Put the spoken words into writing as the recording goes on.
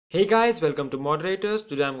Hey guys, welcome to Moderators.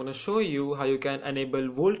 Today I'm going to show you how you can enable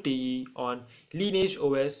VoLTE on Lineage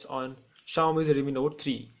OS on Xiaomi's Redmi Note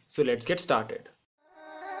 3. So let's get started.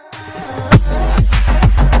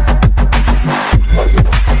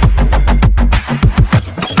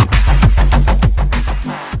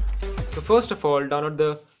 So first of all, download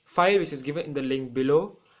the file which is given in the link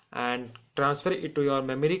below and transfer it to your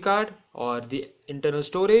memory card or the internal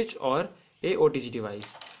storage or a OTG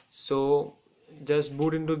device. So just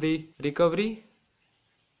boot into the recovery.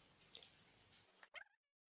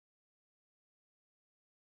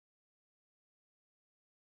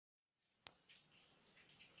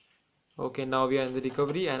 Okay, now we are in the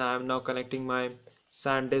recovery and I am now connecting my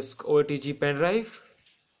SanDisk OTG pen drive.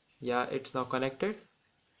 Yeah, it's now connected.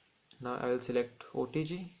 Now I will select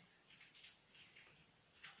OTG.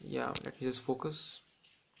 Yeah, let me just focus.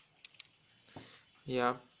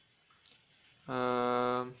 Yeah,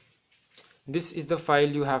 this is the file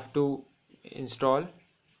you have to install.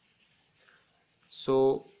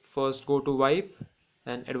 So first go to wipe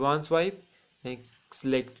and advanced wipe and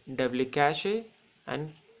select double cache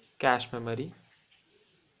and cache memory.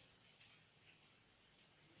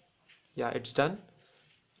 Yeah, it's done.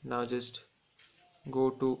 Now just go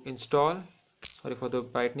to install. Sorry for the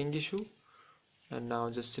brightening issue. And now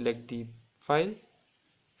just select the file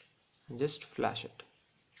and just flash it.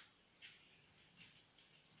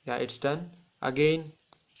 Yeah, it's done. Again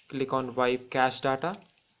click on wipe cache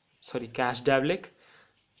double-click,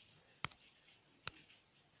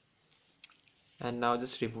 and now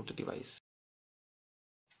just reboot the device.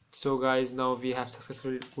 So guys, now we have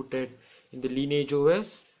successfully rebooted in the Lineage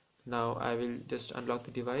OS. Now I will just unlock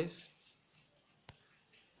the device.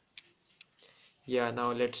 Yeah,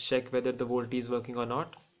 now let's check whether the VoLTE is working or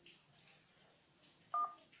not.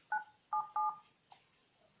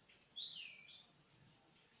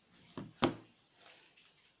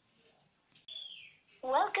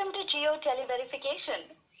 Welcome to Geo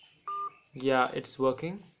Televerification. Yeah, it's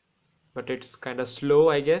working, but it's kind of slow,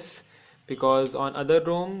 I guess, because on other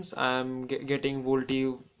ROMs I'm getting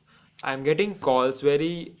VoLTE. I'm getting calls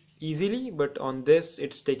very easily, but on this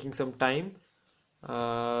it's taking some time.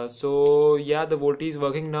 So yeah, the VoLTE is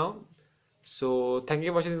working now. So thank you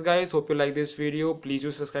for watching this, guys. Hope you like this video. Please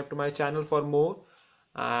do subscribe to my channel for more,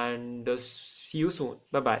 and see you soon.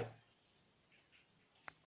 Bye bye.